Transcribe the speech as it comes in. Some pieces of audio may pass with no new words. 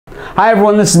Hi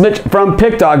everyone, this is Mitch from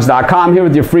PickDawgz.com here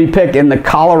with your free pick in the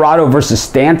Colorado versus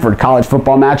Stanford college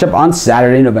football matchup on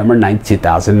Saturday, November 9th,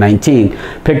 2019.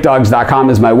 PickDawgz.com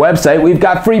is my website. We've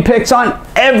got free picks on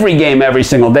every game every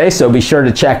single day, so be sure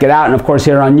to check it out. And of course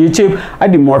here on YouTube, I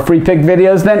do more free pick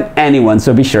videos than anyone,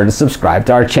 so be sure to subscribe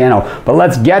to our channel. But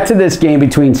let's get to this game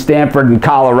between Stanford and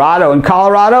Colorado. And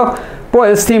Colorado, boy,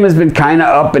 this team has been kind of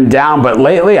up and down, but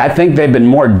lately I think they've been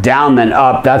more down than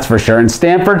up, that's for sure. And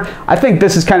Stanford, I think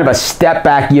this is kind of a step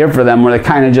back year for them where they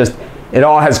kind of just, it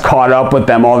all has caught up with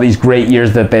them, all these great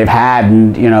years that they've had,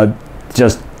 and, you know,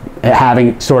 just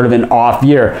having sort of an off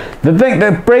year. The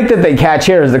break that they catch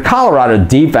here is the Colorado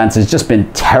defense has just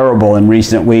been terrible in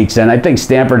recent weeks, and I think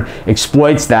Stanford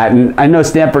exploits that. And I know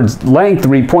Stanford's laying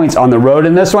 3 points on the road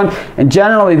in this one, and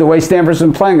generally the way Stanford's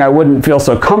been playing, I wouldn't feel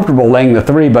so comfortable laying the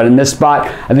 3, but in this spot,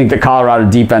 I think the Colorado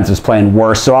defense is playing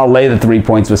worse, so I'll lay the 3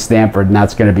 points with Stanford, and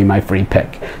that's going to be my free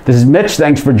pick. This is Mitch.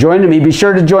 Thanks for joining me. Be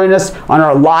sure to join us on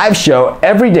our live show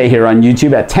every day here on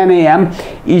YouTube at 10 a.m.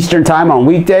 Eastern Time on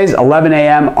weekdays, 11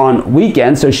 a.m. on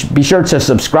weekends, so be sure to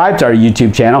subscribe to our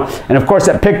YouTube channel. And of course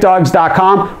at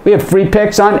PickDawgz.com, we have free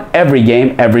picks on every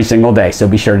game every single day, so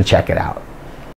be sure to check it out.